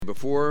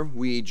before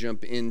we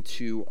jump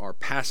into our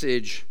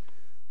passage,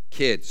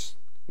 kids,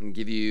 I'm going to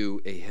give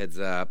you a heads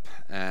up,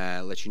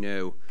 let you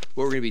know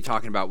what we're going to be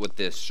talking about, what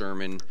this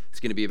sermon is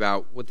going to be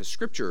about, what the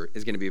scripture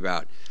is going to be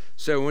about.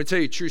 So I'm going to tell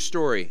you a true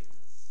story.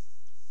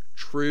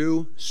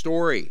 True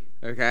story,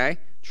 okay?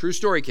 True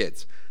story,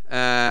 kids.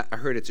 I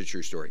heard it's a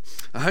true story.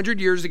 100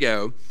 years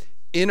ago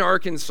in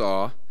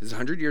Arkansas, this is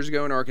 100 years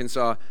ago in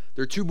Arkansas,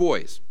 there are two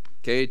boys,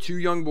 okay? Two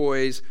young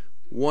boys.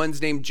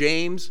 One's named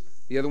James.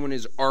 The other one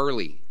is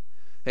Arlie.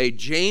 Hey,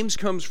 James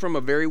comes from a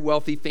very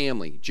wealthy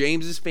family.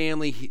 James's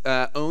family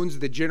owns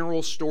the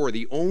general store,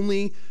 the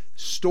only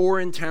store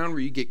in town where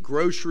you get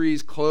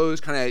groceries,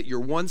 clothes, kind of your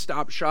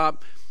one-stop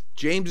shop.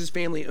 James's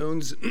family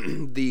owns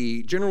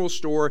the general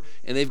store,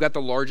 and they've got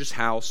the largest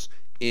house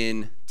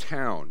in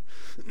town.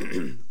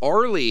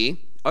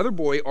 Arlie, other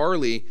boy,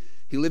 Arlie,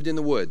 he lived in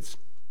the woods.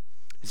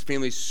 His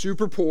family's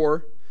super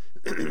poor.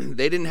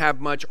 They didn't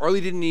have much.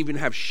 Arlie didn't even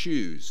have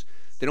shoes.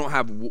 They don't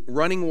have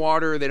running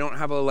water. They don't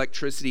have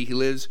electricity. He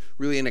lives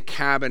really in a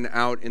cabin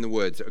out in the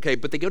woods. Okay,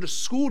 but they go to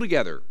school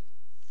together.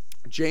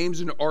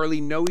 James and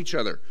Arlie know each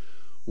other.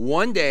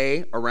 One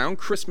day, around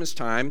Christmas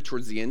time,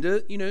 towards the end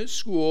of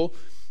school,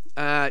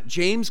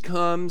 James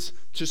comes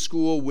to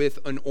school with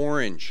an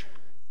orange.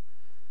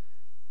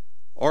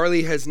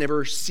 Arlie has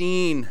never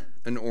seen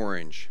an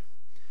orange.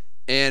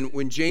 And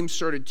when James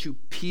started to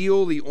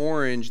peel the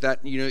orange,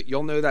 that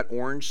y'all know that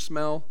orange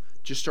smell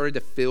just started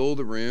to fill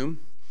the room.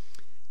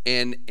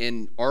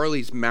 And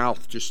Arlie's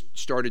mouth just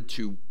started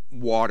to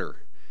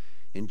water.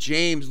 And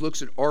James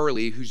looks at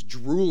Arlie, who's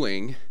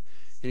drooling,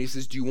 and he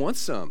says, "Do you want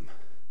some?"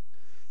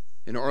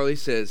 And Arlie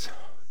says,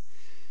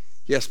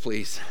 "Yes,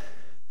 please."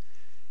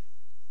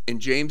 And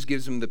James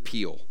gives him the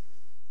peel.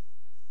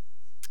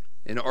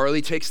 And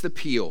Arlie takes the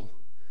peel,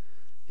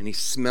 and he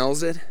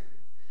smells it,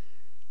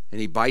 and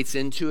he bites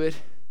into it,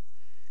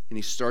 and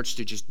he starts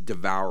to just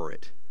devour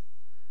it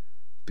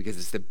because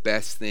it's the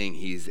best thing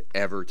he's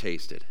ever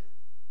tasted.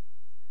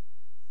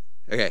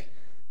 Okay,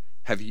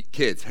 have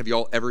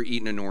y'all ever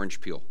eaten an orange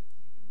peel?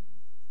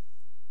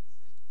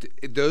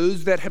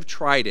 Those that have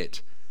tried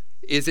it,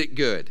 is it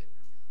good?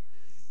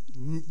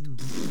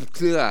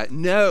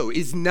 No,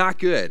 it's not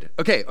good.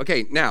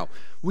 Okay, now,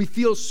 we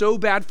feel so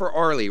bad for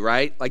Arlie,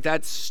 right? Like,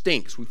 that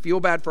stinks. We feel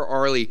bad for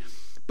Arlie,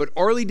 but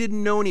Arlie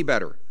didn't know any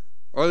better.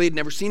 Arlie had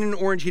never seen an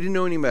orange. He didn't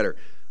know any better.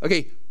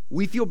 Okay,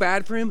 we feel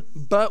bad for him,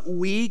 but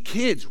we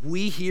kids,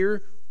 we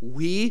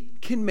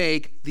can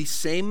make the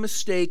same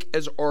mistake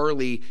as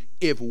Arlie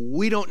if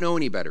we don't know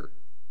any better.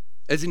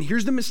 As in,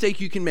 here's the mistake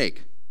you can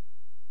make.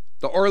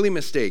 The Arlie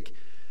mistake.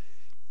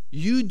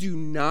 You do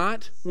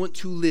not want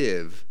to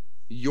live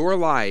your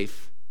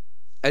life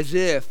as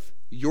if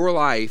your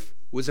life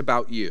was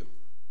about you.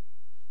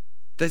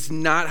 That's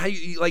not how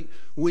you,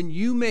 when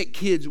you make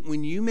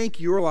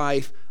your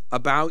life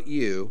about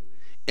you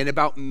and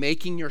about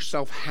making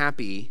yourself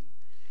happy,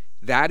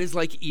 that is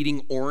like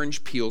eating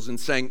orange peels and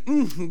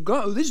saying,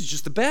 "God, this is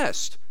just the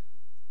best."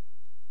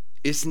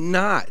 It's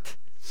not.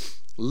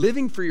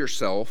 Living for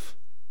yourself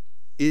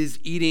is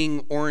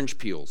eating orange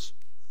peels.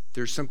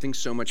 There's something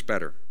so much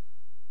better.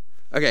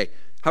 Okay,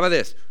 how about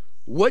this?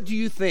 What do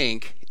you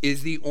think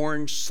is the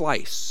orange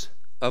slice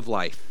of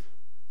life?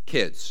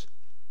 Kids,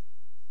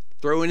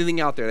 throw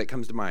anything out there that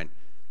comes to mind.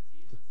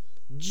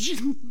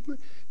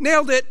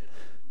 Nailed it.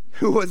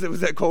 Who was it?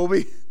 Was that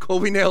Colby?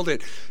 Colby nailed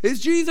it. It's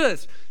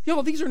Jesus.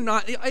 Y'all, these are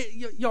not,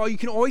 y'all, you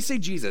can always say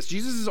Jesus.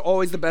 Jesus is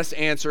always the best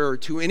answer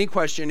to any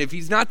question. If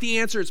he's not the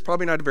answer, it's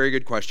probably not a very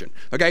good question.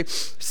 Okay?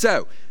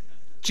 So,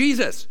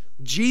 Jesus.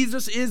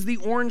 Jesus is the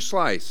orange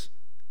slice.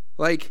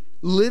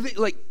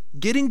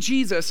 Getting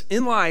Jesus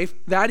in life,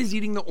 that is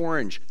eating the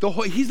orange.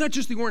 He's not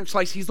just the orange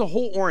slice, he's the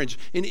whole orange.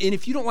 And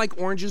if you don't like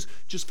oranges,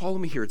 just follow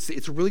me here.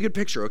 It's a really good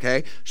picture,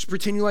 okay? Just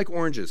pretend you like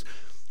oranges.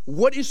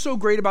 What is so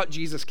great about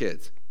Jesus,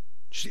 kids?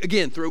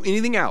 Again, throw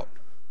anything out.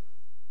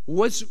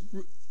 What's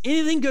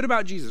anything good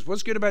about Jesus?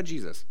 What's good about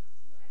Jesus?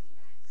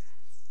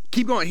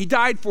 Keep going. He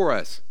died for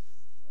us.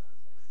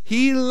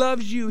 He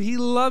loves you. He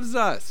loves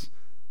us.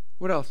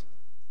 What else?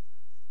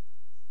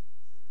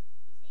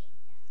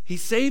 He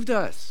saved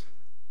us.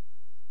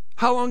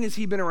 How long has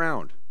he been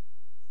around?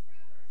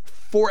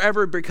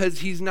 Forever, because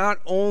he's not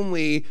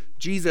only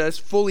Jesus,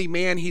 fully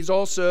man, he's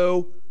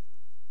also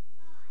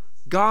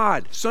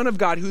God, Son of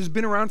God, who's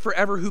been around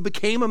forever, who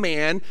became a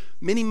man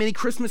many, many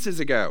Christmases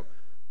ago.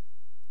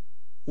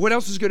 What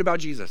else is good about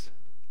Jesus?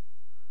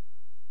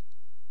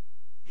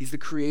 He's the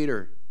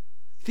creator.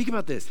 Think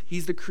about this.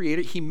 He's the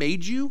creator. He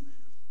made you,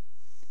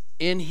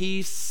 and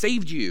he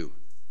saved you,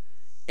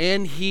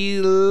 and he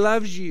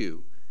loves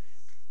you.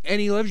 And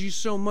he loves you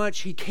so much,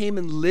 he came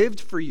and lived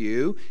for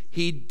you.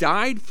 He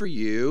died for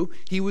you.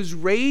 He was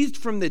raised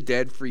from the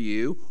dead for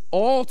you,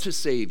 all to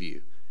save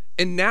you.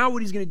 And now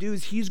what he's going to do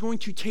is he's going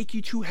to take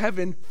you to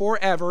heaven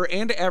forever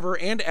and ever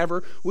and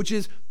ever, which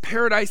is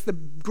paradise, the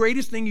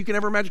greatest thing you can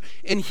ever imagine.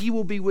 And he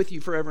will be with you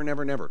forever and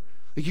ever and ever.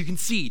 Like, you can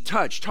see,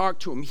 touch, talk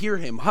to him, hear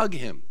him, hug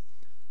him.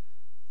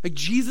 Like,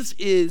 Jesus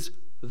is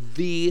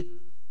the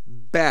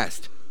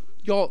best.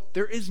 Y'all,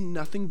 there is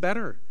nothing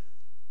better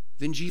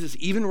than Jesus,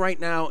 even right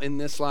now in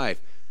this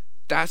life.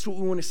 That's what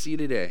we want to see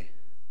today,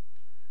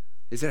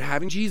 is that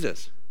having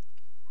Jesus,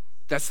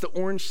 that's the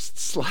orange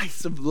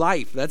slice of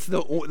life. That's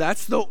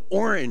the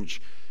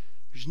orange.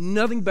 There's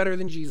nothing better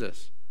than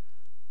Jesus.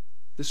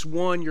 This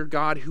one, your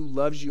God who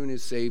loves you and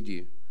has saved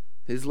you.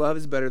 His love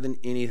is better than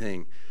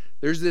anything.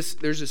 There's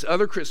this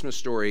other Christmas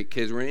story,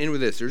 kids, we're going to end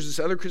with this. There's this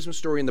other Christmas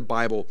story in the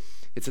Bible.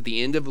 It's at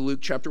the end of Luke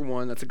chapter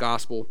 1. That's a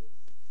gospel.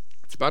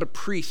 It's about a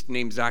priest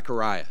named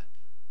Zechariah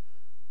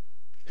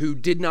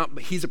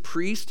he's a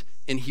priest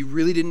and he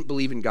really didn't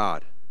believe in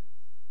God.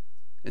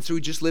 And so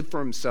he just lived for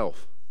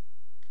himself.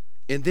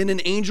 And then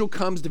an angel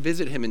comes to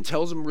visit him and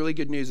tells him really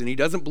good news, and he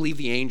doesn't believe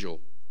the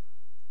angel.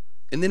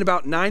 And then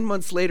about 9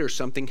 months later,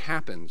 something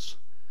happens.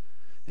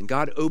 And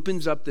God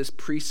opens up this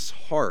priest's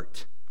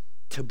heart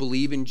to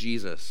believe in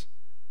Jesus.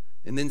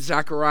 And then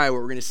Zechariah,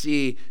 what we're going to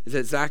see is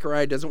that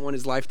Zechariah doesn't want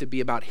his life to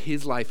be about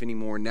his life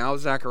anymore. Now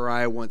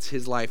Zechariah wants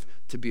his life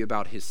to be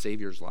about his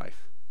Savior's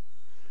life.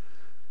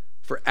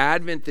 For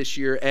Advent this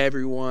year,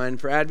 everyone,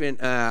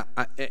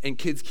 and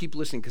kids, keep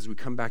listening because we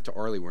come back to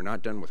Arlie. We're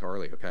not done with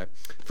Arlie, okay?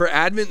 For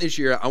Advent this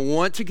year, I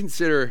want to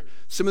consider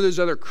some of those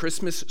other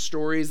Christmas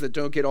stories that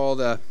don't get all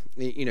the,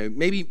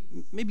 maybe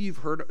you've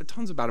heard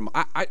tons about them.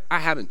 I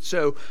haven't.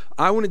 So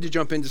I wanted to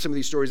jump into some of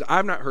these stories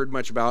I've not heard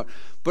much about,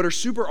 but are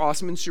super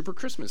awesome and super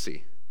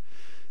Christmassy.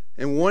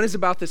 And one is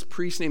about this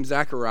priest named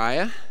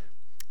Zechariah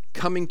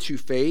coming to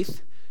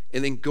faith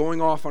and then going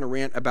off on a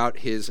rant about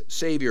his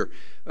Savior.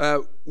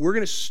 We're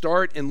going to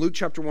start in Luke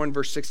chapter 1,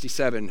 verse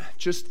 67.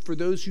 Just for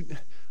those who,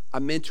 I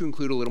meant to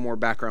include a little more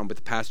background, but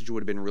the passage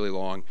would have been really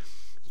long.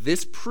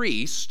 This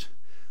priest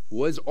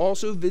was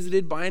also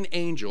visited by an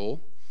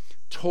angel,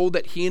 told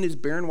that he and his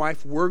barren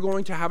wife were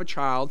going to have a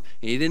child,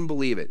 and he didn't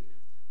believe it.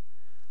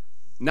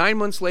 9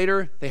 months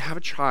later, they have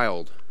a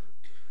child.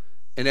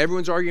 And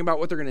everyone's arguing about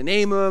what they're going to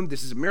name him.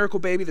 This is a miracle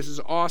baby. This is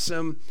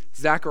awesome.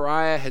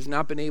 Zechariah has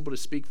not been able to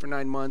speak for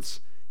 9 months.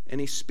 And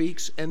he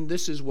speaks, and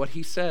this is what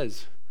he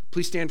says.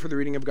 Please stand for the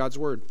reading of God's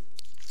word.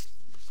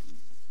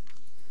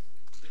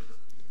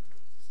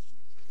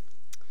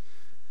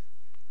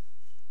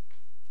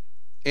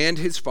 And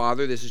his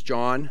father, this is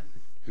John,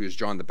 who is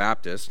John the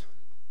Baptist,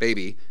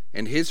 baby,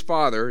 and his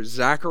father,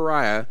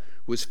 Zechariah,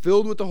 was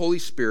filled with the Holy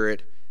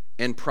Spirit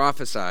and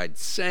prophesied,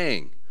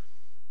 saying,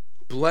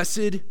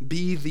 "Blessed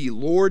be the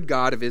Lord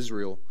God of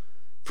Israel,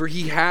 for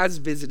he has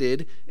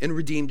visited and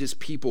redeemed his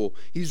people.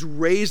 He's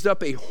raised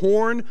up a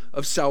horn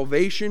of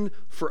salvation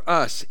for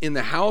us in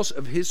the house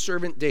of his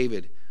servant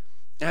David,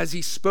 as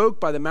he spoke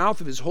by the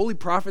mouth of his holy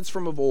prophets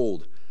from of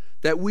old,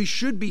 that we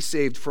should be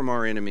saved from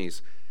our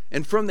enemies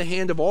and from the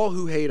hand of all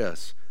who hate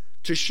us,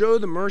 to show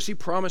the mercy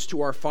promised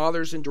to our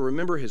fathers and to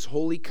remember his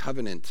holy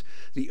covenant,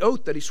 the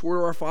oath that he swore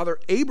to our father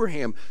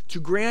Abraham, to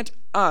grant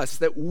us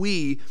that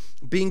we,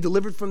 being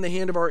delivered from the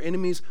hand of our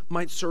enemies,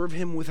 might serve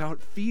him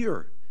without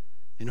fear,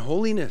 in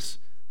holiness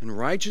and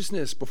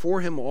righteousness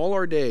before him all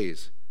our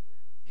days.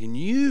 And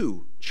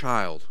you,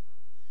 child,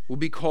 will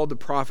be called the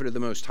prophet of the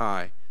Most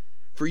High,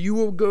 for you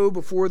will go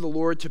before the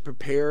Lord to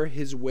prepare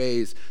his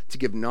ways, to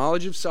give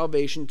knowledge of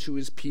salvation to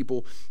his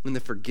people and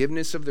the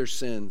forgiveness of their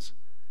sins,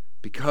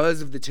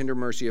 because of the tender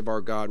mercy of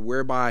our God,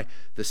 whereby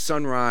the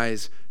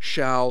sunrise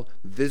shall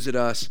visit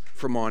us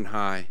from on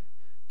high,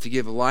 to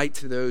give light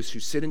to those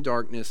who sit in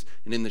darkness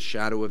and in the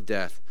shadow of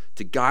death,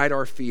 to guide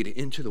our feet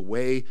into the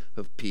way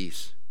of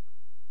peace."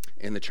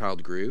 And the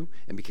child grew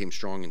and became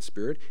strong in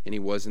spirit, and he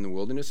was in the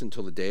wilderness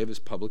until the day of his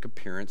public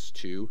appearance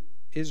to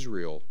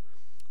Israel.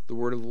 The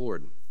word of the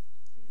Lord.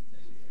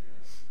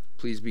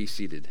 Please be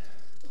seated.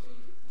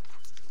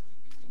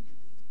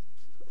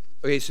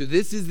 Okay, so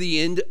this is the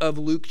end of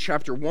Luke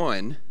chapter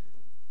 1,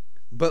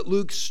 but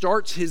Luke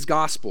starts his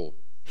gospel.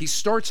 He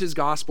starts his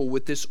gospel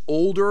with this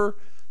older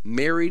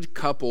married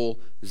couple,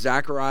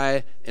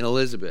 Zechariah and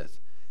Elizabeth.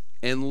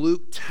 And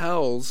Luke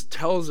tells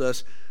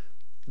us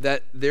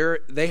that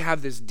they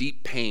have this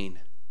deep pain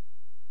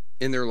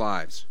in their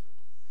lives.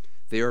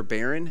 They are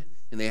barren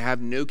and they have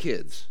no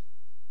kids.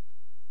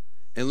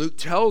 And Luke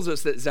tells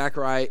us that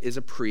Zechariah is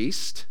a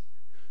priest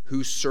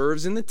who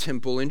serves in the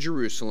temple in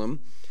Jerusalem.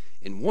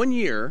 In 1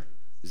 year,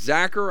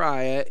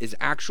 Zechariah is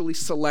actually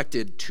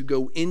selected to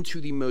go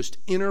into the most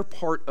inner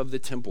part of the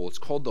temple. It's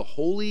called the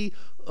Holy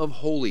of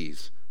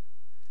Holies.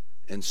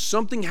 And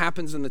something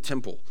happens in the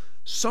temple.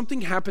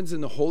 Something happens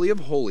in the Holy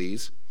of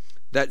Holies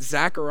that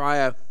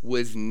Zechariah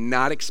was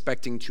not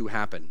expecting to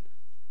happen.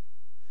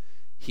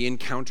 He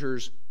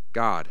encounters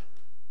God.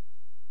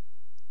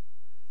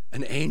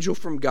 An angel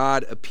from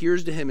God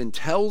appears to him and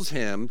tells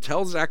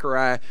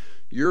Zechariah,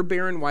 your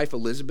barren wife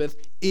Elizabeth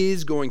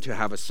is going to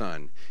have a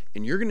son,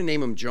 and you're going to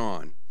name him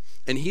John,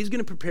 and he's going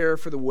to prepare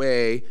for the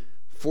way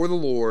for the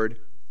Lord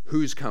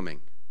who's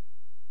coming.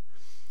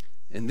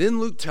 And then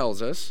Luke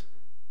tells us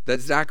that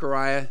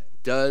Zechariah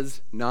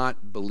does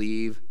not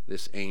believe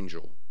this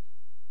angel,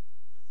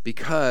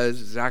 because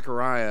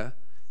Zechariah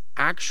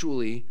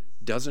actually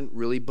doesn't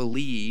really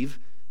believe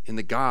in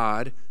the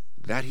God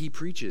that he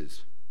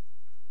preaches.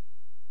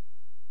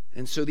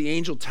 And so the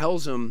angel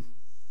tells him,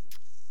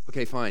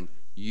 okay, fine,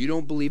 you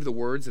don't believe the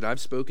words that I've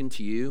spoken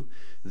to you,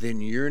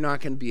 then you're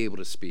not going to be able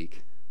to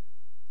speak.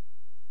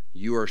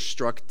 You are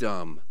struck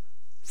dumb.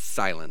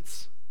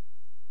 Silence.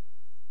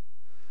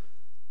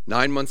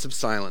 9 months of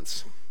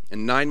silence.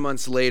 And 9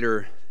 months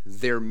later,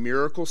 their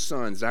miracle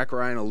son,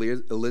 Zachariah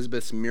and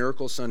Elizabeth's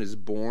miracle son, is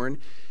born,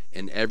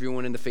 and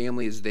everyone in the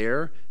family is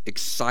there,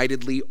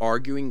 excitedly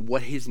arguing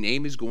what his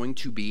name is going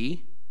to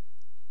be.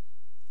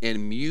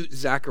 And mute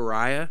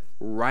Zachariah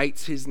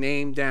writes his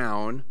name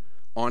down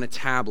on a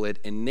tablet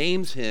and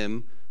names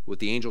him what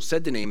the angel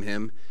said to name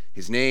him.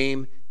 His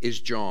name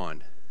is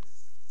John.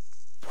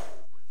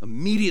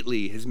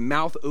 Immediately, his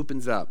mouth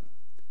opens up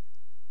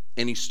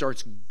and he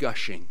starts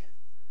gushing.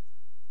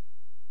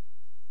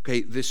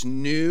 Okay, this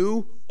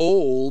new,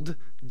 old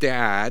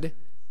dad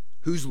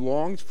who's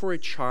longed for a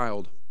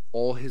child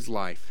all his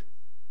life,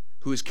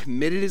 who has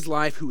committed his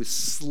life, who is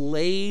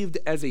slaved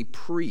as a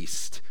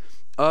priest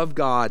of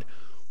God,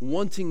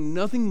 wanting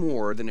nothing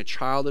more than a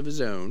child of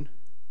his own,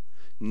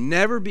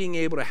 never being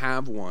able to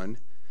have one,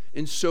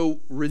 and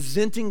so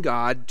resenting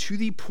God to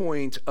the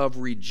point of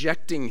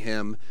rejecting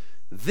him,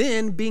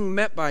 then being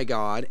met by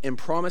God and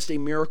promised a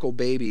miracle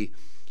baby.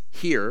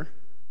 Here,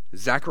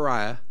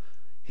 Zechariah,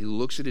 he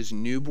looks at his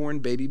newborn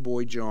baby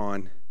boy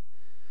John,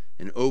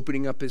 and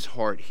opening up his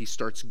heart, he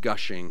starts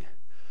gushing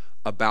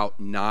about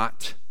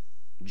not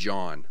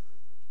John.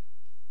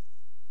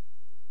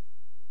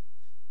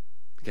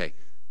 Okay,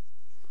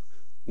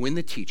 when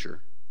the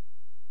teacher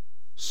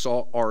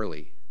saw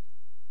Arlie,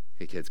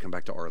 hey kids, come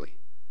back to Arlie.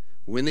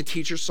 When the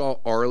teacher saw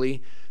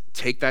Arlie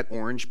take that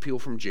orange peel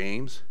from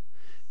James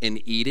and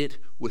eat it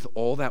with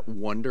all that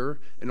wonder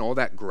and all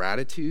that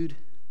gratitude,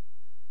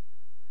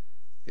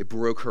 it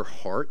broke her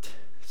heart.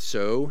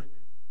 So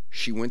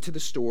she went to the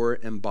store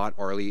and bought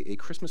Arlie a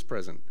Christmas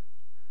present.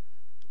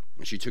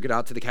 And she took it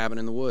out to the cabin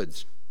in the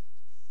woods.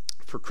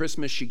 For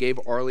Christmas, she gave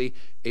Arlie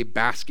a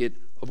basket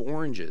of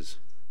oranges.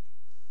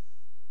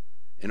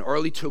 And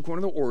Arlie took one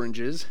of the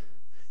oranges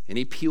and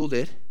he peeled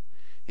it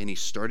and he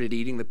started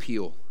eating the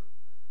peel.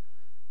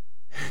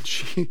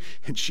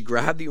 And she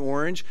grabbed the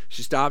orange,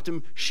 she stopped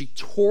him, she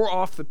tore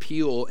off the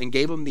peel and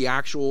gave him the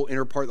actual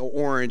inner part of the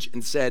orange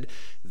and said,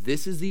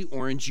 "This is the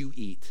orange you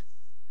eat."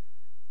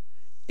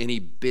 And he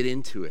bit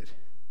into it.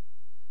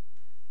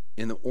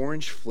 And the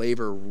orange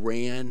flavor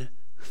ran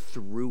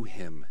through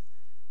him.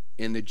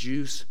 And the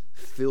juice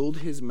filled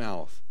his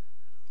mouth.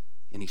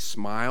 And he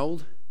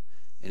smiled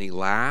and he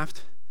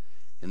laughed.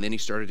 And then he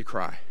started to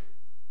cry.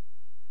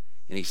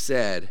 And he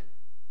said,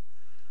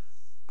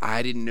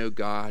 "I didn't know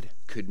God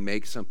could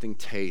make something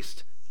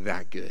taste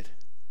that good."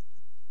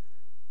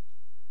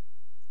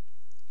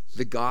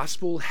 The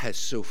gospel has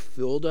so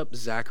filled up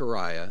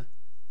Zechariah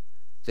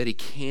that he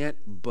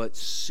can't but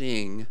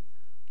sing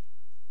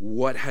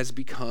what has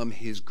become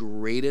his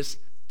greatest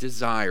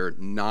desire,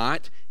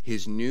 not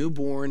his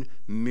newborn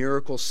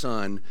miracle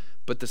son,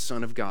 but the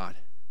Son of God,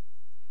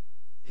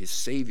 his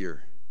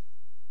Savior,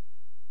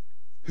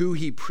 who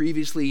he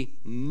previously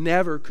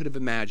never could have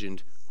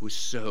imagined was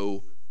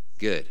so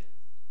good.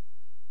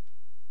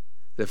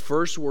 The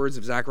first words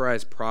of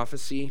Zechariah's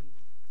prophecy,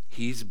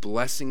 he's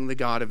blessing the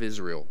God of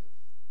Israel.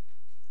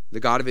 The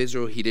God of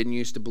Israel he didn't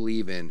used to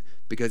believe in,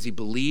 because he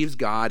believes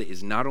God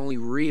is not only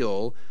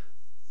real,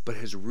 but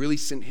has really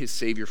sent his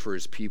Savior for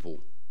his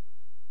people.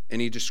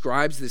 And he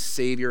describes this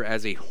Savior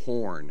as a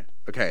horn.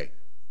 Okay,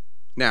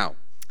 now,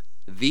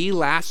 the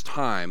last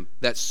time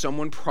that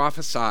someone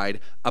prophesied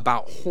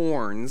about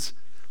horns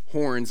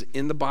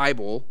in the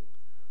Bible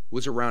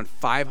was around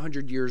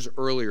 500 years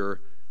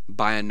earlier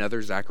by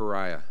another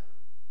Zechariah.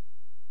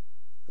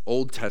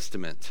 Old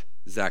Testament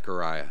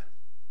Zechariah,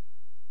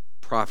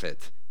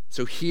 prophet.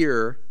 So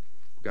here,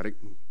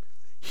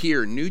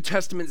 New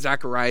Testament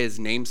Zechariah's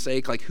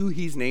namesake, like who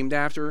he's named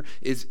after,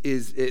 is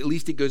at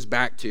least it goes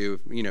back to,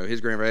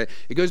 his grandfather.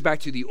 It goes back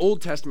to the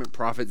Old Testament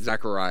prophet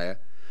Zechariah,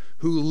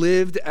 who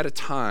lived at a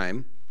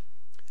time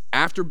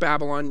after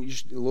Babylon.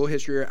 A little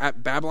history here.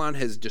 Babylon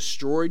has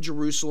destroyed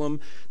Jerusalem.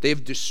 They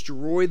have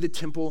destroyed the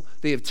temple.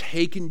 They have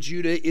taken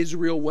Judah,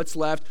 Israel, what's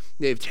left.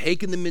 They have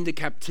taken them into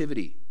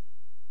captivity.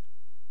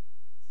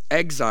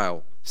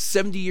 Exile.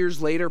 70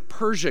 years later,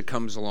 Persia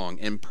comes along,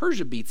 and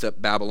Persia beats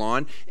up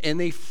Babylon, and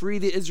they free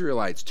the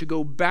Israelites to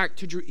go back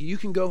to Jerusalem. You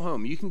can go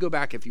home. You can go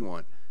back if you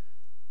want.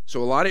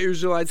 So a lot of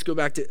Israelites go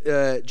back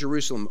to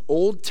Jerusalem.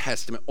 Old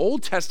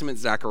Testament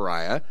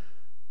Zechariah,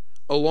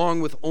 along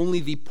with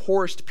only the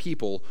poorest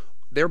people,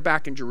 they're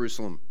back in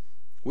Jerusalem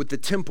with the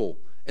temple,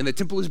 and the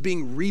temple is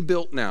being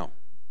rebuilt now.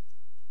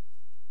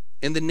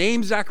 And the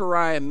name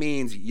Zechariah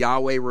means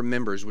Yahweh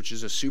remembers, which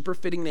is a super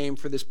fitting name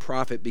for this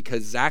prophet,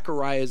 because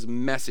Zechariah's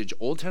message,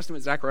 Old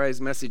Testament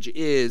Zechariah's message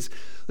is,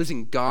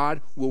 listen,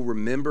 God will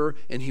remember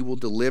and he will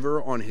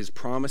deliver on his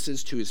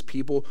promises to his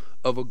people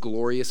of a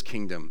glorious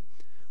kingdom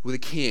with a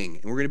king,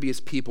 and we're going to be his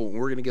people, and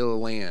we're going to get a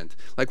land.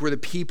 Like we're the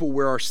people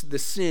where the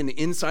sin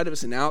inside of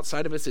us and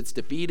outside of us, it's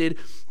defeated.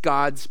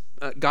 God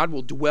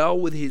will dwell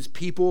with his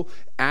people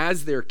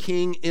as their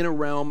king in a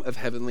realm of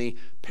heavenly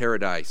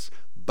paradise.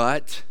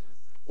 But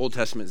Old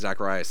Testament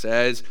Zechariah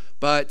says,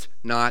 but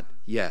not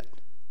yet.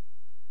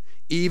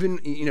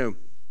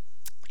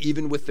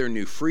 Even with their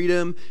new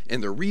freedom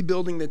and they're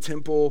rebuilding the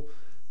temple,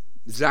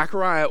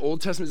 Zechariah,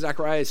 Old Testament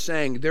Zechariah is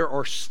saying there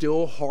are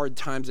still hard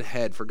times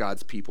ahead for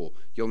God's people.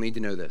 You'll need to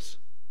know this.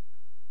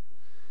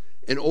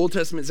 In Old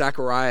Testament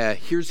Zechariah,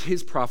 here's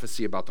his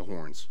prophecy about the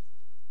horns.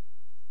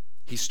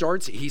 He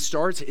starts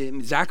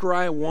in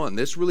Zechariah 1.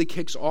 This really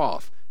kicks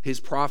off his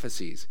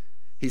prophecies.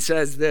 He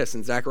says this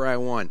in Zechariah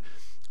 1,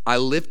 I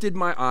lifted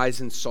my eyes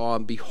and saw,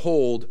 and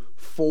behold,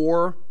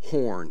 4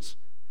 horns.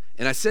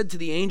 And I said to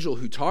the angel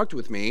who talked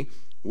with me,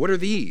 what are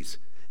these?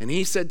 And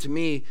he said to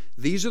me,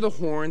 these are the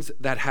horns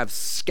that have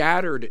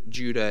scattered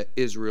Judah,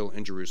 Israel,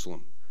 and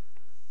Jerusalem.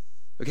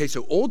 Okay,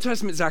 so Old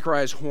Testament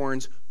Zechariah's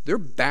horns, they're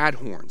bad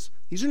horns.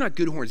 These are not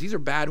good horns. These are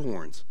bad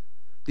horns.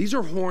 These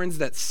are horns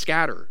that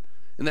scatter.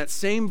 And that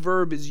same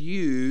verb is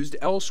used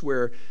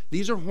elsewhere.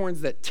 These are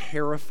horns that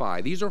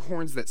terrify. These are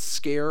horns that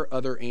scare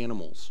other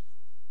animals.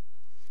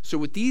 So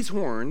with these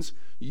horns,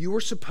 you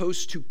are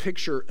supposed to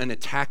picture an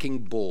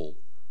attacking bull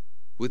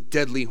with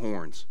deadly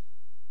horns.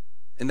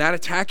 And that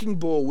attacking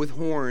bull with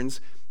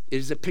horns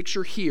is a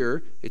picture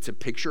here. It's a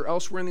picture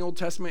elsewhere in the Old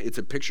Testament. It's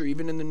a picture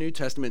even in the New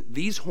Testament.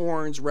 These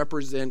horns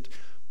represent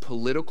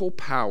political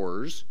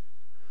powers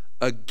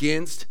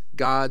against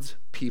God's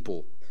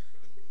people.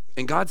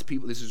 And God's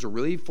people, this is a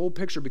really full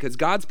picture because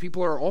God's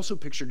people are also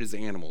pictured as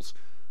animals.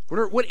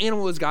 What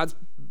animal is God's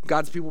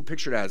people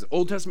pictured as?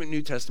 Old Testament,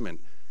 New Testament.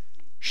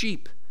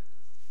 Sheep.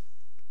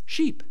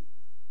 Sheep.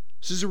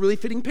 This is a really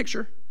fitting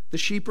picture. The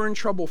sheep are in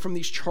trouble from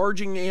these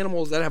charging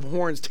animals that have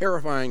horns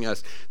terrifying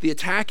us. The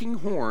attacking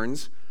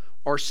horns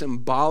are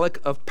symbolic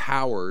of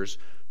powers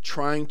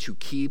trying to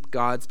keep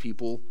God's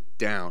people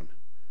down,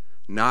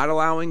 not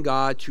allowing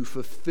God to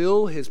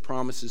fulfill his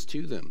promises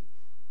to them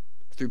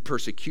through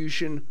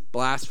persecution,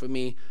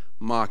 blasphemy,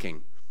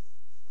 mocking.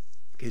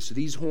 Okay, so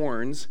these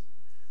horns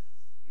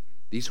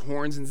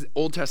in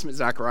Old Testament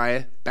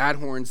Zechariah, bad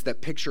horns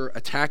that picture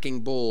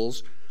attacking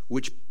bulls,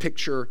 which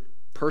picture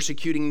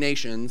persecuting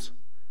nations.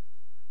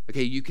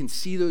 Okay, you can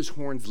see those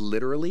horns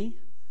literally.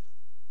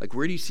 Like,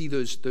 where do you see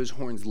those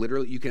horns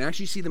literally? You can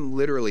actually see them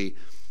literally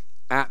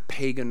at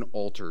pagan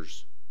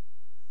altars.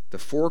 The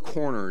 4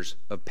 corners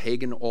of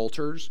pagan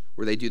altars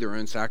where they do their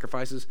own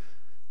sacrifices,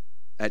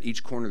 at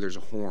each corner there's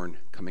a horn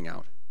coming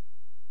out.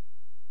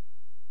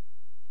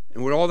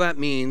 And what all that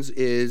means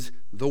is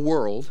the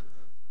world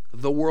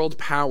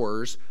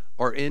powers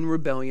are in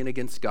rebellion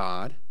against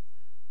God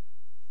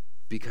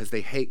because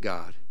they hate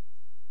God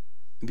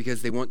and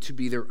because they want to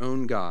be their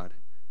own God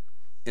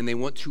and they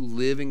want to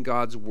live in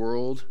God's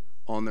world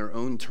on their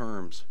own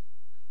terms.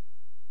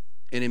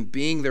 And in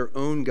being their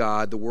own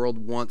God, the world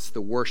wants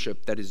the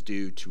worship that is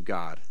due to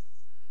God.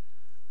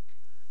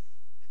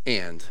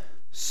 And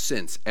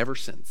ever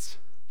since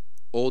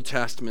Old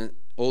Testament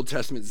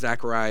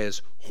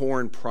Zechariah's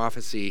horn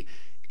prophecy,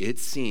 it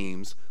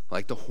seems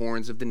like the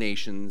horns of the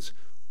nations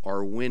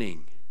are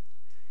winning.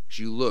 As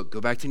you go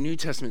back to New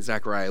Testament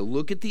Zechariah,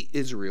 look at the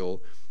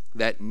Israel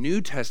that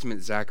New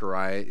Testament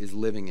Zechariah is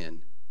living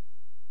in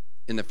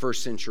the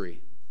first century.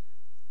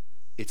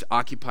 It's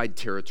occupied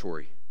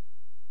territory.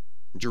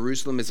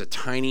 Jerusalem is a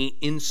tiny,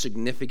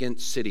 insignificant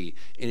city,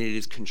 and it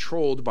is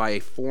controlled by a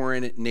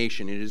foreign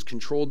nation. It is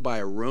controlled by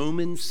a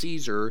Roman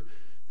Caesar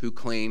who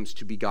claims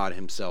to be God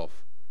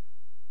himself.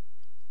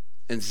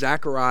 And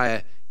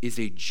Zechariah is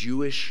a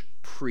Jewish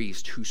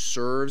priest who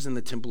serves in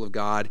the temple of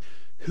God,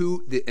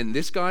 and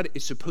this God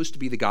is supposed to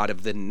be the God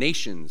of the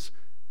nations.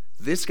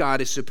 This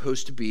God is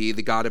supposed to be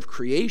the God of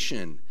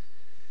creation.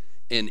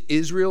 And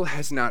Israel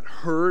has not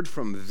heard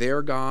from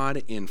their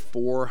God in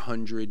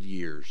 400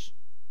 years.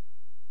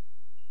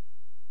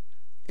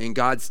 And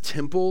God's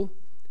temple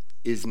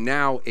is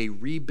now a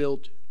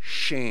rebuilt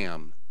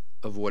sham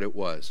of what it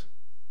was.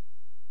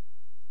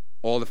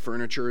 All the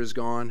furniture is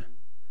gone.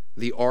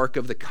 The Ark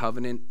of the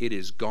Covenant, it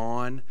is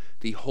gone.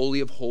 The Holy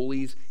of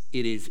Holies,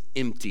 it is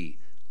empty,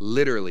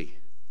 literally.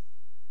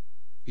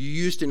 You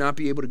used to not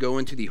be able to go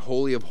into the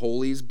Holy of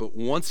Holies, but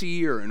once a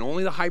year, and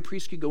only the high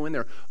priest could go in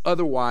there.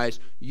 Otherwise,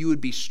 you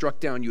would be struck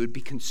down. You would be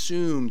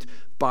consumed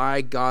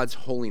by God's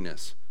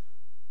holiness.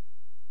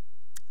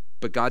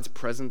 But God's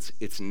presence,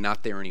 it's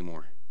not there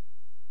anymore.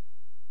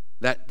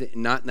 Not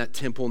in that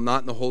temple,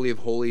 not in the Holy of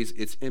Holies,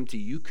 it's empty.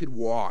 You could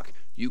walk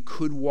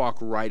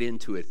right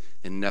into it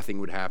and nothing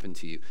would happen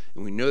to you.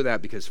 And we know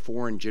that because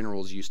foreign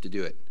generals used to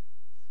do it.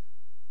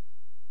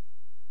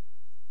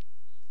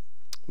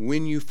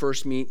 When you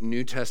first meet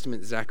New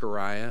Testament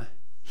Zechariah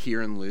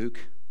here in Luke,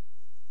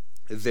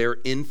 their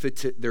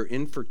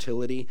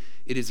infertility,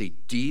 it is a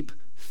deep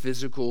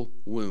physical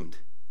wound.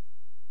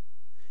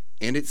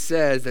 And it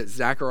says that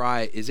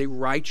Zechariah is a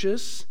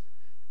righteous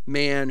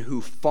man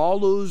who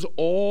follows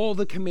all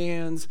the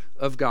commands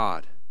of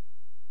God.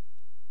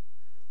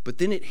 But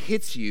then it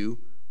hits you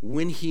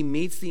when he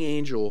meets the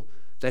angel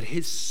that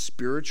his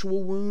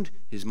spiritual wound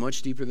is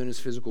much deeper than his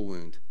physical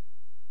wound.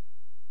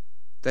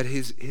 That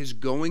his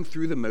going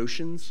through the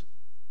motions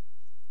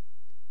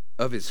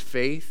of his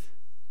faith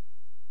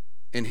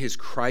and his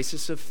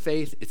crisis of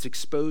faith, it's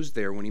exposed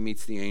there when he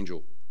meets the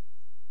angel.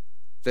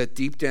 that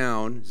deep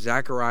down,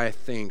 Zechariah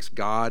thinks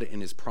God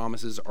and his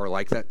promises are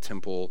like that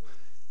temple.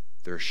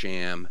 They're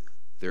sham,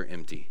 they're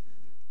empty.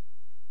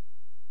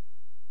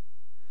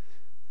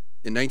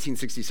 In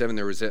 1967,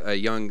 there was a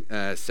young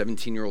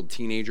 17-year-old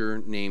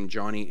teenager named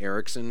Johnny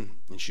Erickson,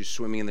 and she was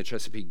swimming in the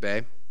Chesapeake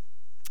Bay,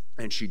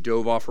 and she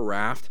dove off a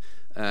raft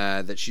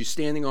that she's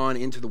standing on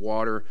into the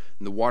water,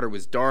 and the water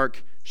was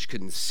dark. She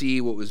couldn't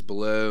see what was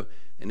below,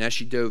 and as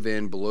she dove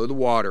in below the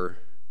water,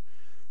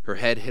 her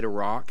head hit a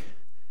rock,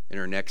 and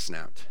her neck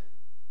snapped.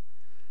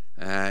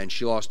 And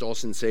she lost all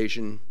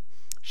sensation.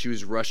 She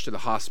was rushed to the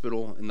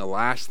hospital, and the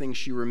last thing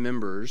she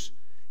remembers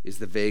is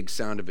the vague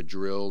sound of a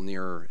drill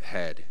near her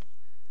head.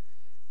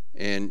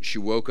 And she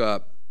woke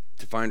up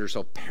to find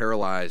herself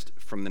paralyzed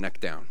from the neck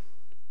down.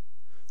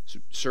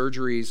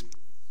 Surgeries,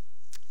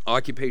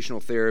 occupational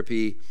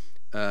therapy,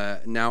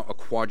 now a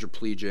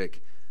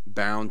quadriplegic,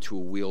 bound to a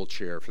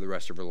wheelchair for the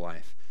rest of her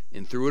life.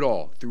 And through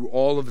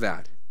all of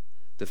that,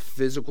 the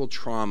physical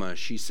trauma,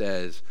 she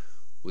says,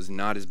 was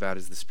not as bad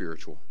as the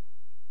spiritual.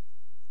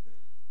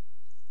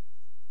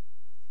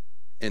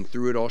 And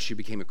through it all, she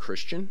became a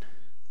Christian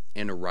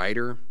and a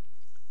writer,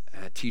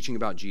 teaching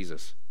about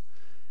Jesus.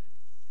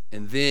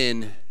 And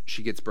then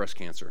she gets breast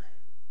cancer.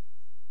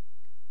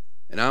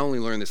 And I only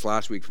learned this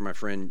last week from my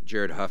friend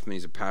Jared Huffman.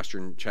 He's a pastor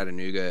in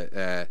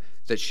Chattanooga,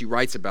 that she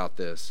writes about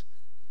this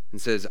and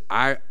says,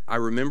 I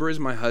remember as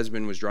my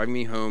husband was driving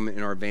me home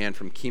in our van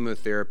from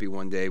chemotherapy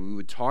one day, we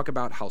would talk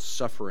about how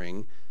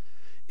suffering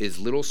is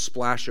little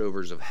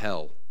splashovers of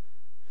hell.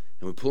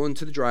 And we pull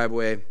into the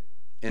driveway,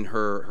 and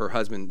her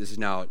husband, this is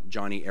now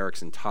Johnny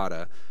Erickson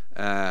Tata,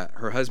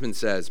 her husband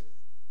says,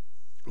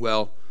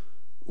 well,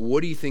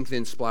 what do you think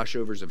then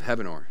splashovers of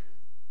heaven are?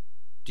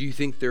 Do you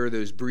think there are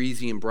those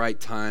breezy and bright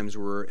times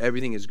where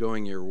everything is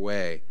going your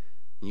way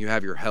and you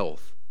have your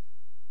health?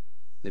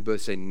 They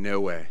both say, no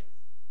way.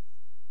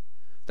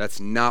 That's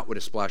not what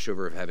a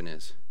splashover of heaven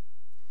is.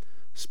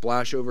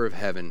 Splashover of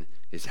heaven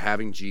is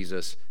having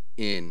Jesus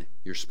in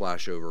your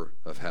splashover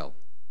of hell.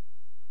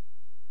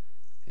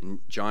 And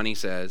Johnny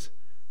says,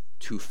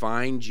 to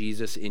find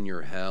Jesus in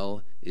your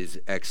hell is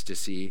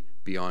ecstasy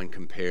beyond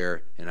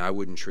compare, and I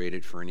wouldn't trade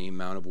it for any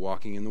amount of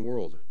walking in the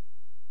world.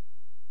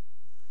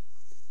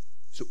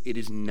 So it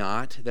is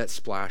not that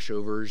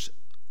splashovers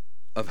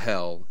of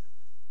hell,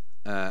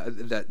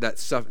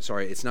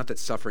 it's not that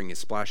suffering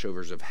is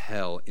splashovers of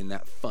hell, in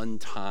that fun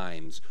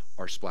times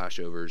are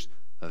splashovers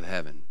of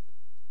heaven.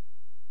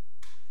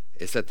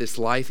 It's that this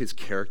life is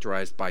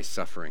characterized by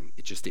suffering.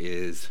 It just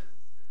is.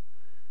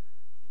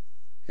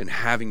 And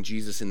having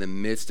Jesus in the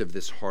midst of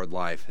this hard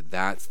life,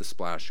 that's the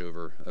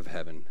splashover of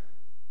heaven.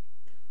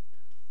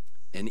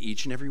 And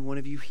each and every one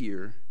of you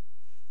here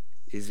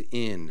is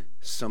in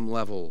some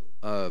level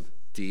of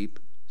deep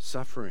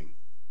suffering.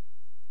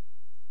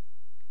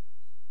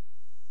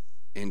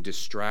 And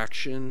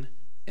distraction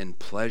and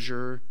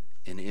pleasure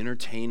and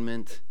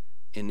entertainment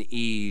and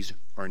ease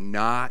are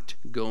not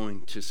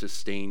going to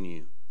sustain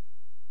you.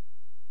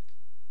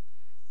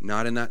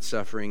 Not in that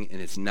suffering,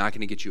 and it's not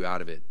going to get you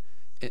out of it.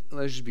 And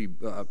let's just be,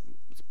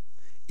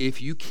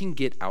 if you can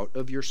get out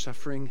of your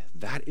suffering,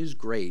 that is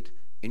great.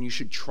 And you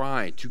should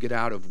try to get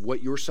out of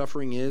what your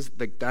suffering is.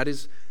 Like that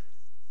is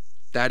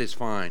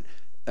fine.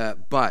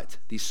 But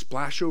the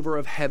splashover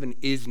of heaven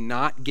is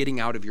not getting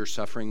out of your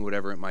suffering,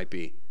 whatever it might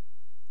be.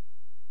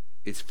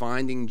 It's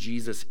finding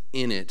Jesus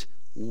in it,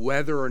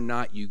 whether or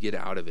not you get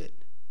out of it.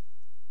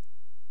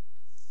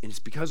 And it's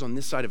because on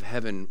this side of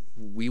heaven,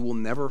 we will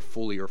never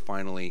fully or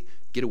finally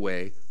get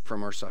away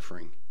from our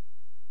suffering.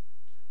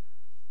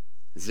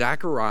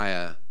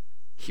 Zechariah,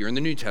 here in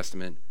the New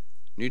Testament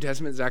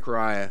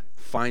Zechariah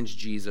finds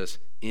Jesus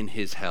in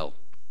his hell.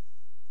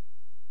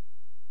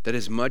 That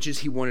as much as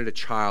he wanted a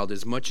child,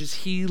 as much as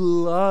he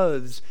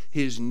loves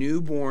his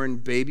newborn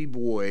baby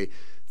boy,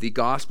 the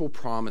gospel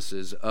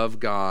promises of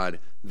God,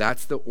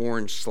 that's the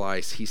orange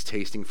slice he's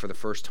tasting for the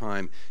first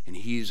time, and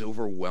he's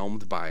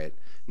overwhelmed by it,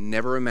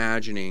 never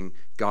imagining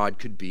God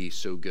could be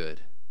so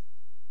good.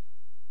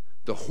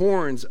 The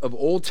horns of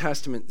Old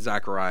Testament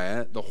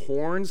Zechariah, the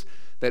horns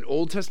that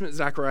Old Testament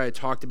Zechariah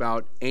talked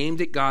about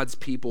aimed at God's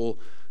people,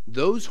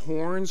 those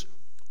horns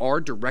are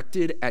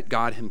directed at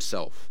God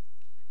himself.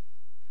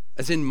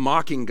 As in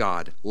mocking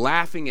God,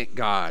 laughing at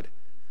God,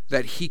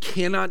 that he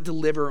cannot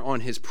deliver on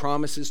his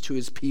promises to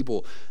his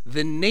people.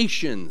 The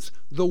nations,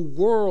 the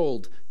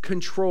world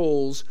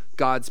controls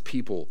God's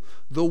people.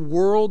 The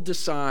world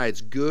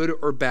decides good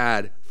or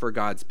bad for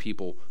God's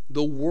people.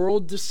 The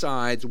world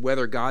decides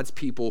whether God's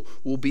people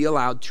will be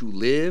allowed to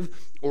live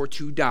or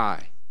to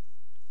die.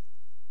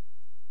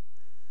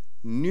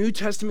 New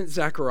Testament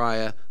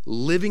Zechariah,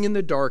 living in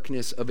the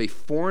darkness of a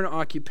foreign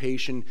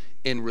occupation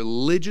and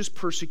religious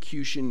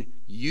persecution,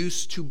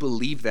 used to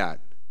believe that.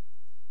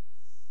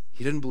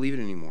 He doesn't believe it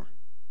anymore.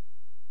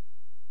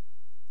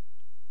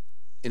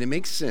 And it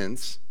makes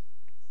sense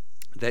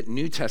that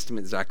New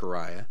Testament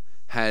Zechariah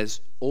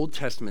has Old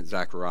Testament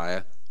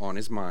Zechariah on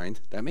his mind.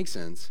 That makes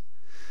sense.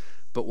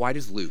 But why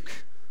does Luke?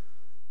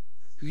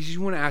 Because you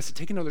want to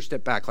take another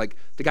step back. Like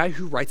the guy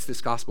who writes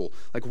this gospel,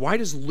 like why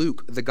does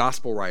Luke, the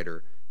gospel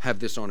writer, have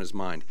this on his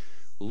mind.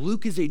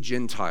 Luke is a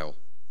Gentile.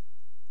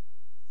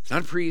 He's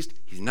not a priest.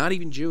 He's not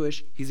even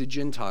Jewish. He's a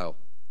Gentile.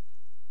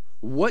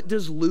 What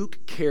does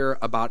Luke care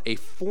about a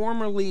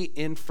formerly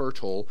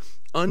infertile,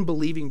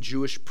 unbelieving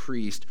Jewish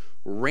priest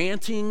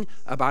ranting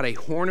about a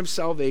horn of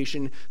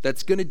salvation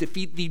that's going to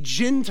defeat the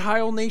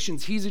Gentile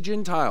nations? He's a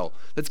Gentile.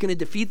 That's going to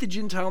defeat the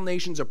Gentile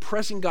nations,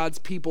 oppressing God's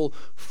people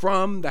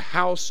from the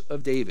house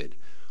of David.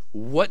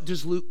 What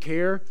does Luke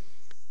care?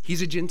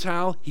 He's a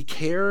Gentile. He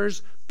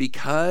cares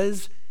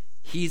because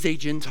he's a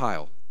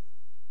Gentile.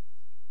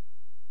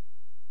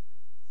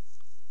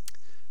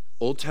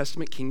 Old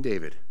Testament King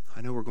David. I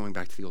know we're going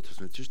back to the Old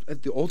Testament. Just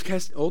the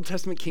Old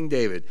Testament King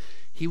David,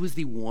 he was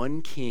the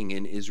one king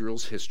in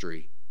Israel's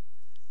history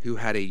who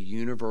had a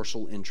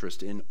universal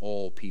interest in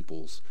all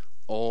peoples,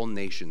 all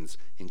nations,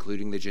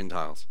 including the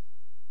Gentiles.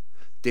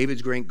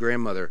 David's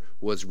great-grandmother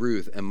was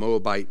Ruth, a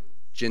Moabite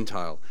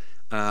Gentile.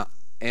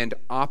 And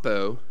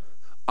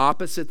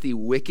opposite the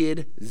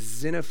wicked,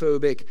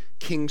 xenophobic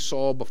King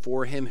Saul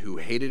before him who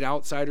hated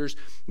outsiders,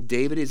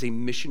 David is a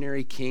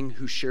missionary king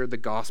who shared the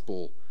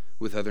gospel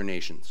with other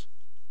nations.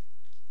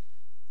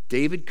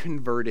 David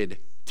converted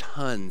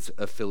tons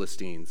of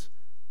Philistines.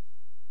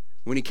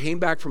 When he came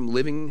back from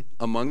living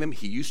among them,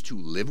 he used to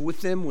live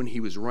with them when he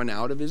was run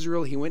out of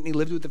Israel. He went and he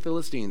lived with the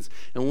Philistines.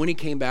 And when he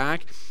came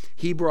back,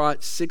 he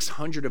brought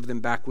 600 of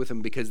them back with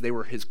him because they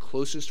were his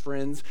closest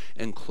friends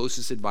and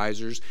closest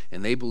advisors,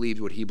 and they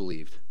believed what he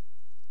believed.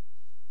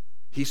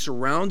 He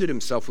surrounded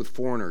himself with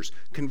foreigners,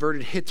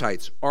 converted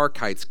Hittites,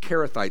 Archites,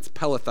 Kerethites,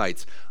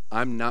 Pelethites.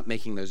 I'm not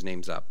making those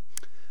names up.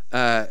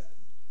 And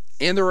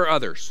there are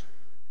others.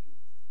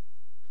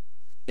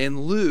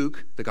 And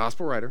Luke, the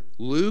gospel writer,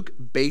 Luke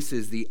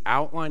bases the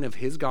outline of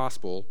his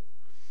gospel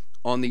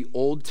on the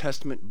Old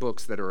Testament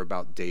books that are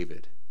about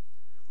David,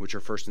 which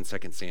are 1st and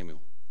 2nd Samuel,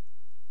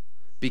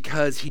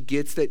 because he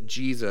gets that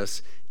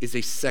Jesus is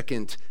a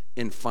second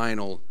and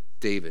final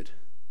David.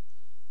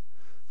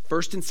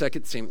 1st and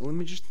 2nd Samuel, let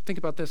me just think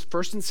about this.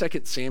 1st and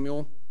 2nd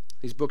Samuel,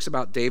 these books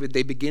about David,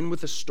 they begin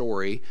with a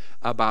story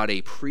about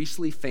a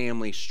priestly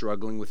family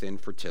struggling with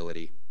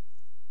infertility,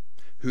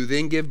 who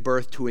then give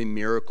birth to a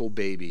miracle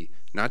baby.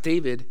 Not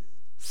David,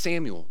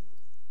 Samuel.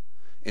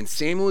 And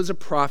Samuel is a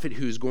prophet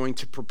who's going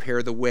to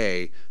prepare the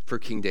way for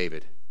King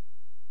David.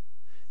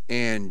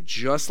 And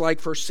just like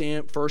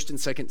 1st and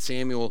 2nd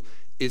Samuel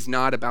is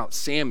not about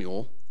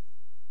Samuel,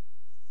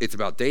 it's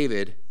about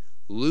David,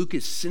 Luke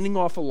is sending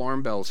off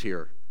alarm bells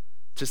here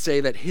to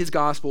say that his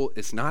gospel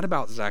is not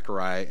about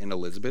Zechariah and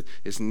Elizabeth,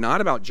 it's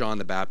not about John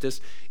the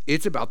Baptist,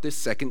 it's about this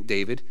second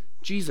David,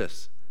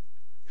 Jesus,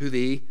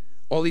 who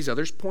all these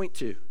others point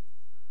to.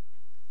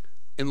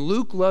 And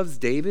Luke loves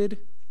David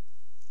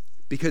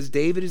because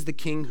David is the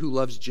king who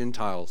loves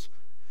Gentiles.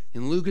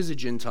 And Luke is a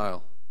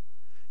Gentile.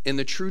 And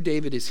the true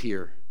David is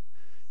here.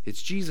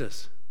 It's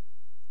Jesus.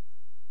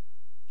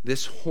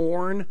 This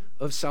horn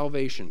of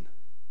salvation.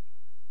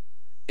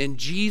 And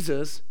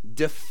Jesus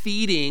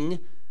defeating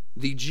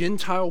the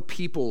Gentile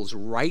peoples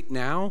right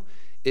now,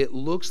 it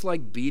looks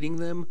like beating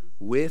them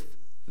with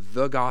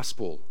the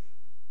gospel.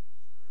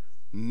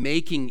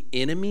 Making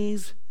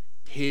enemies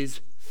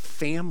his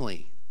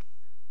family.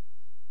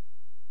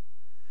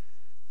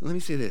 Let me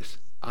say this.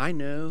 I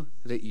know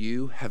that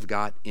you have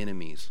got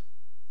enemies.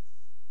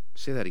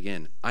 Say that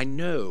again. I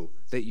know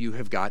that you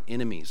have got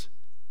enemies.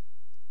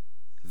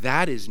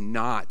 That is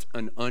not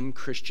an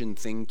unchristian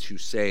thing to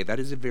say. That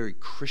is a very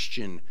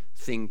Christian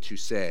thing to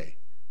say.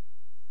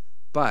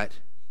 But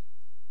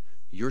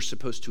you're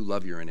supposed to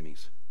love your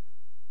enemies.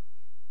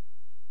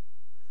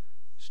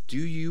 Do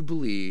you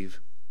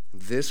believe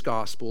this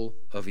gospel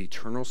of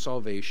eternal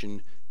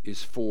salvation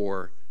is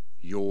for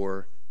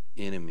your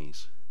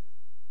enemies?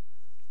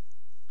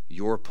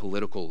 Your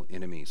political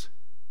enemies,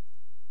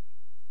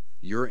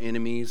 your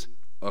enemies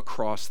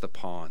across the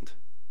pond,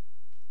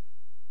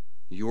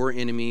 your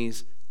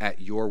enemies at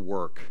your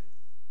work,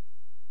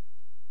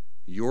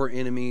 your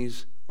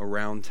enemies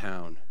around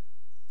town.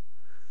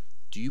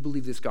 Do you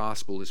believe this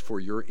gospel is for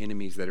your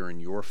enemies that are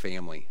in your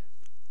family?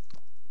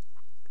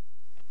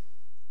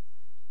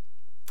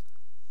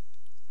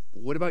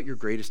 What about your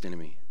greatest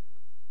enemy,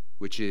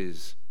 which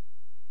is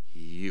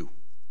you?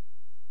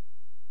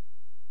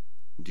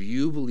 Do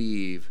you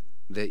believe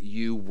that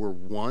you were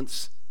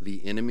once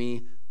the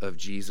enemy of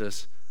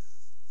Jesus,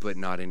 but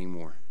not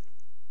anymore?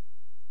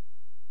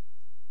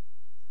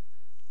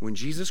 When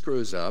Jesus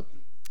grows up,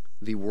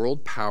 the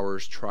world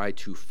powers try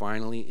to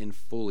finally and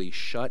fully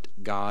shut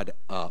God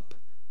up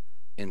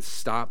and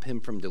stop him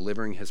from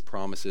delivering his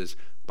promises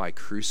by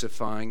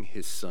crucifying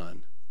his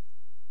son.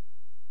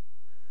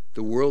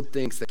 The world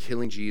thinks that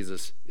killing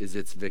Jesus is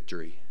its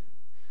victory.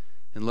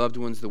 And loved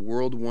ones, the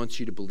world wants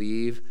you to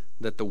believe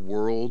that the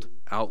world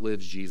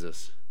outlives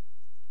Jesus,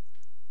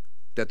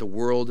 that the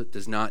world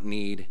does not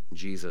need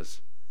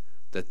Jesus,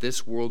 that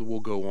this world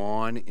will go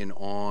on and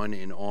on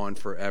and on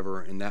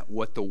forever, and that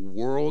what the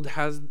world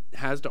has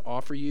to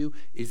offer you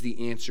is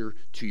the answer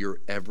to your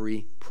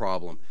every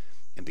problem.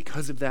 And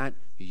because of that,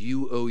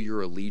 you owe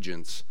your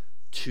allegiance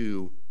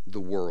to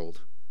the world.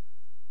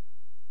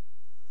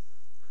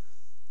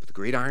 The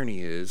great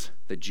irony is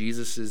that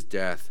Jesus'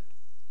 death,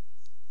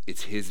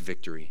 it's his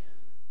victory.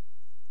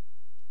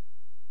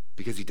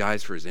 Because he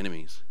dies for his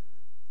enemies.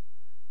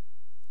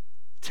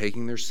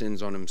 Taking their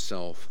sins on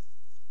himself.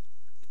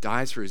 He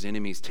dies for his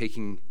enemies,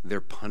 taking their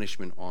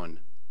punishment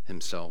on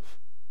himself.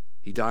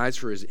 He dies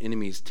for his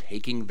enemies,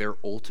 taking their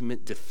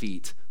ultimate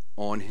defeat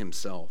on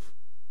himself.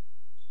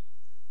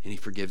 And he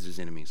forgives his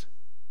enemies.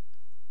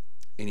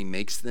 And he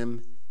makes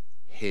them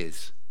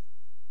his.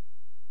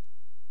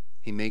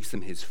 He makes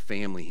them his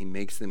family. He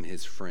makes them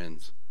his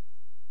friends.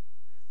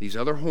 These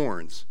other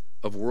horns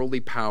of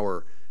worldly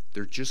power,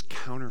 they're just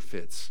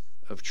counterfeits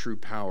of true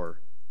power,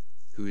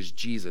 who is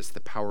Jesus, the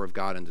power of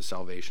God unto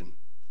salvation.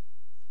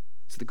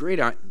 So the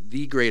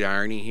great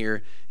irony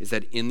here is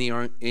that in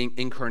the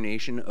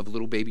incarnation of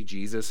little baby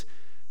Jesus,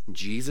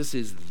 Jesus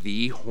is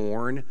the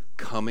horn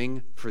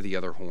coming for the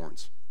other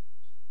horns.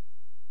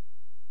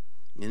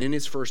 And in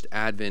his first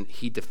advent,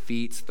 he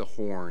defeats the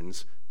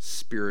horns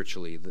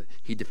spiritually.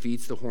 He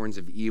defeats the horns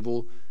of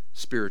evil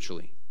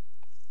spiritually.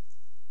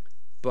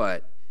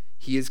 But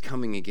he is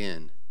coming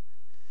again.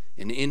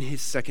 And in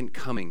his second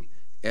coming,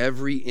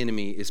 every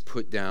enemy is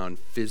put down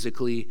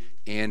physically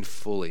and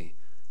fully.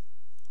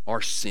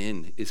 Our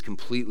sin is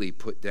completely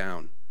put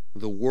down.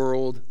 The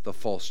world, the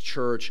false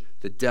church,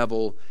 the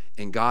devil,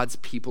 and God's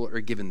people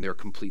are given their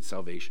complete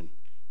salvation.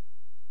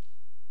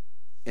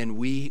 And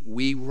we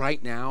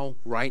right now,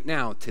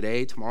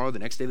 today, tomorrow, the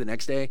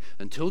next day,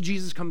 until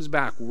Jesus comes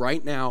back,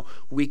 right now,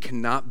 we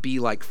cannot be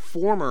like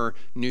former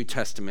New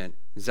Testament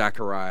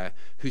Zechariah,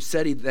 who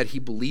said that he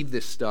believed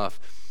this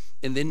stuff,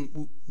 and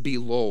then be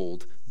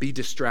lulled, be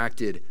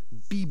distracted,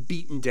 be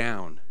beaten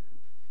down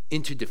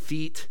into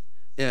defeat,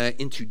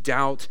 into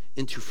doubt,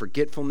 into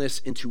forgetfulness,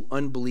 into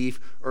unbelief,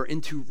 or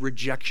into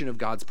rejection of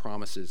God's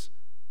promises.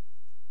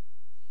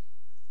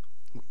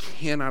 We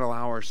cannot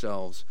allow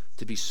ourselves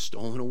to be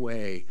stolen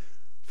away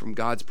from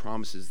God's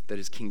promises that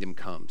his kingdom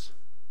comes.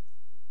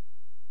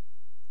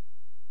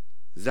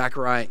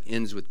 Zechariah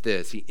ends with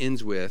this. He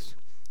ends with,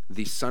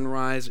 "The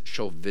sunrise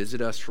shall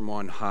visit us from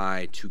on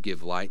high to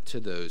give light to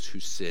those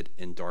who sit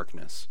in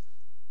darkness."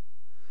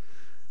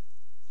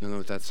 You know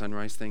what that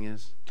sunrise thing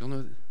is? Do you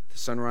know the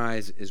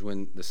sunrise is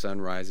when the sun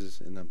rises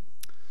in the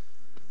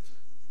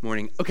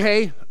morning?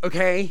 Okay.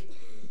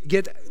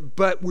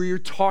 But we're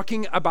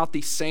talking about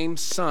the same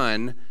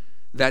sun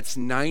that's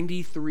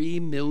 93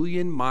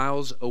 million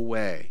miles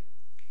away,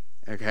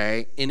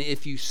 okay? And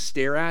if you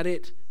stare at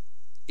it,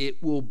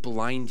 it will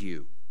blind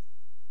you.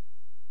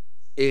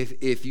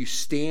 If you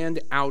stand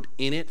out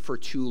in it for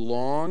too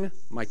long,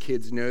 my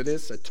kids know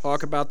this, I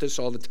talk about this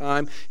all the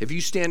time. If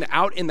you stand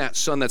out in that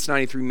sun that's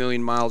 93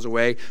 million miles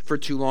away for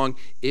too long,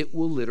 it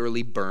will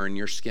literally burn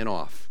your skin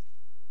off.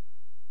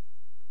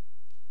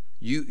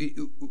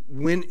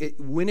 When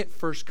it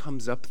first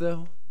comes up,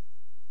 though,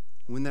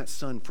 when that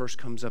sun first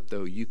comes up,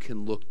 though, you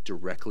can look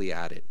directly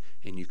at it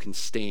and you can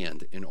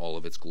stand in all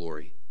of its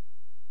glory.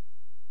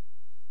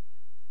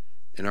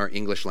 And our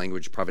English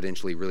language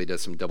providentially really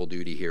does some double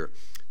duty here.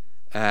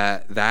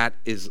 That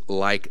is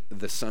like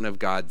the Son of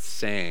God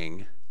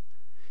saying,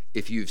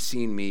 "If you've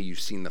seen me, you've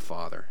seen the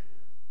Father."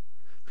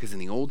 Because in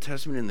the Old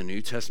Testament and the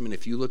New Testament,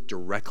 if you look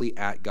directly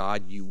at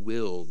God, you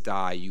will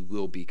die, you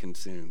will be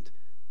consumed.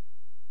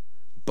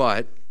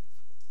 But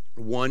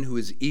one who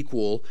is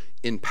equal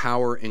in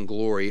power and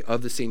glory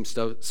of the same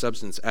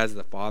substance as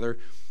the Father,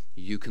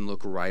 you can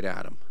look right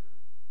at him.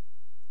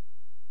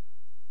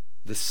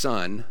 The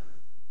Son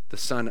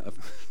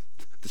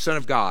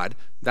of God,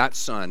 that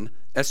Son,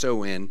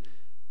 S-O-N,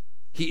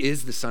 he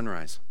is the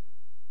sunrise.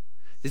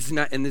 This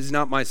is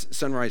not my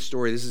sunrise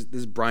story. This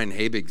is Brian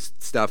Habig's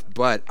stuff,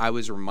 but I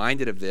was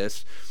reminded of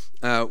this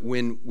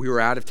when we were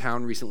out of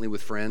town recently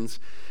with friends,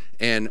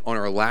 and on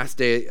our last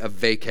day of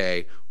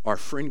vacay, our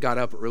friend got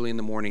up early in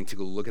the morning to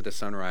go look at the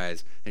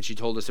sunrise, and she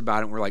told us about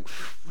it, and we're like,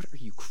 "What are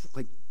you,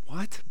 like,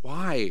 what?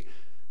 Why?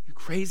 You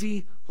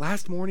crazy?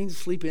 Last morning to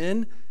sleep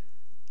in?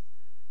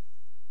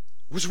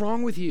 What's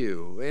wrong with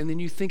you?" And then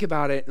you think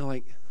about it, and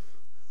like,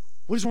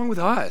 what is wrong with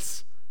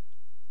us?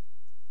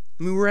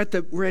 I mean, we're at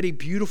a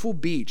beautiful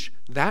beach.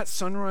 That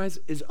sunrise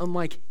is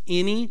unlike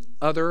any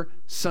other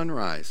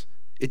sunrise.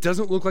 It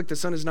doesn't look like the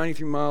sun is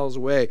 93 miles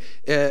away.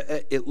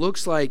 It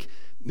looks like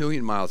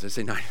million miles. I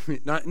say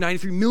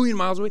 93 million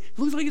miles away. It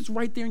looks like it's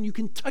right there and you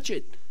can touch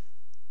it.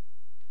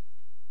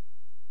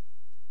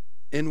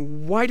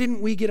 And why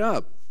didn't we get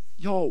up?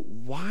 Y'all,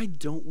 why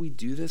don't we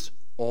do this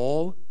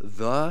all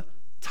the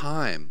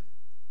time?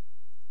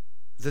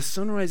 The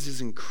sunrise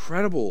is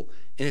incredible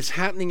and it's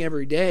happening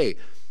every day.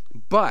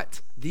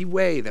 But the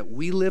way that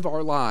we live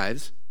our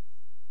lives,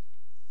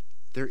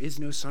 there is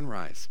no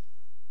sunrise.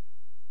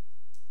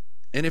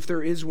 And if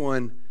there is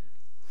one,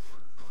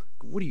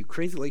 what are you,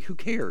 crazy? Like, who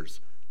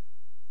cares?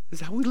 This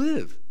is how we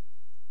live.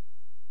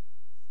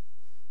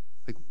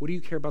 Like, what do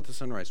you care about the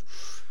sunrise?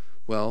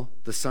 Well,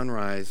 the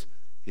sunrise,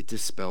 it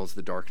dispels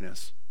the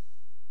darkness.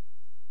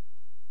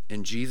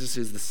 And Jesus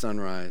is the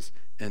sunrise,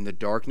 and the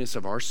darkness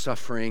of our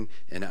suffering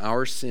and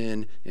our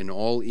sin and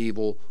all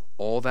evil,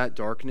 all that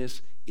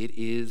darkness, it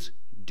is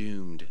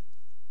doomed.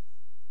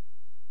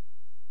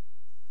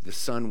 the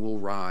sun will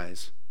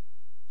rise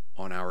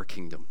on our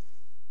kingdom.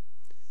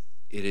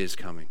 It is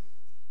coming.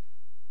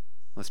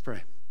 Let's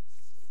pray.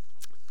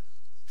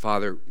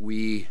 Father,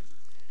 we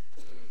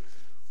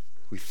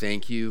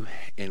thank you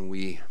and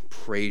we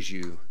praise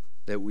you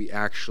that we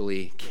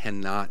actually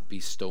cannot be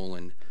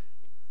stolen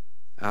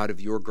out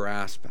of your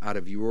grasp, out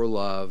of your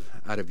love,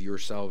 out of your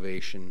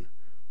salvation.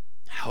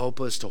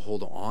 Help us to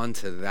hold on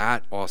to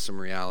that awesome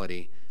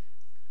reality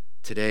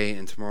today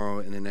and tomorrow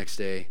and the next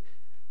day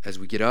as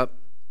we get up,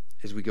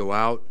 as we go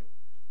out,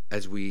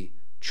 as we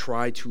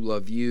try to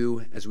love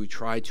you, as we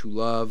try to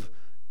love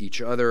each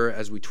other,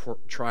 as we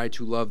try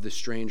to love the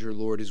stranger,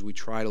 Lord, as we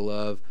try to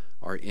love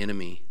our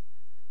enemy.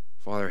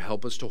 Father,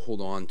 help us to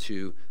hold on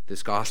to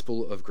this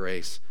gospel of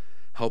grace.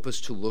 Help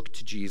us to look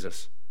to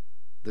Jesus,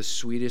 the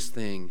sweetest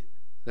thing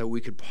that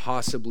we could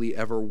possibly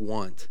ever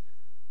want.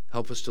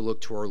 Help us to look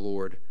to our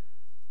Lord,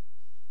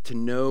 to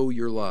know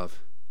your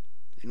love,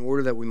 in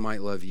order that we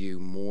might love you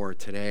more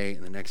today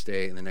and the next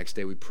day and the next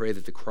day. We pray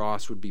that the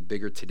cross would be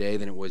bigger today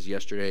than it was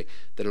yesterday,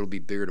 that it'll be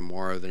bigger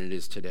tomorrow than it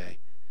is today.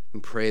 We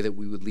pray that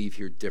we would leave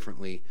here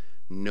differently,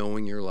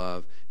 knowing your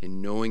love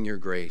and knowing your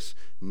grace,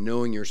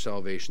 knowing your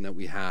salvation that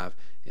we have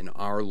in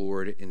our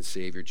Lord and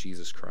Savior,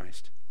 Jesus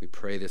Christ. We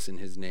pray this in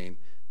his name.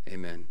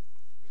 Amen.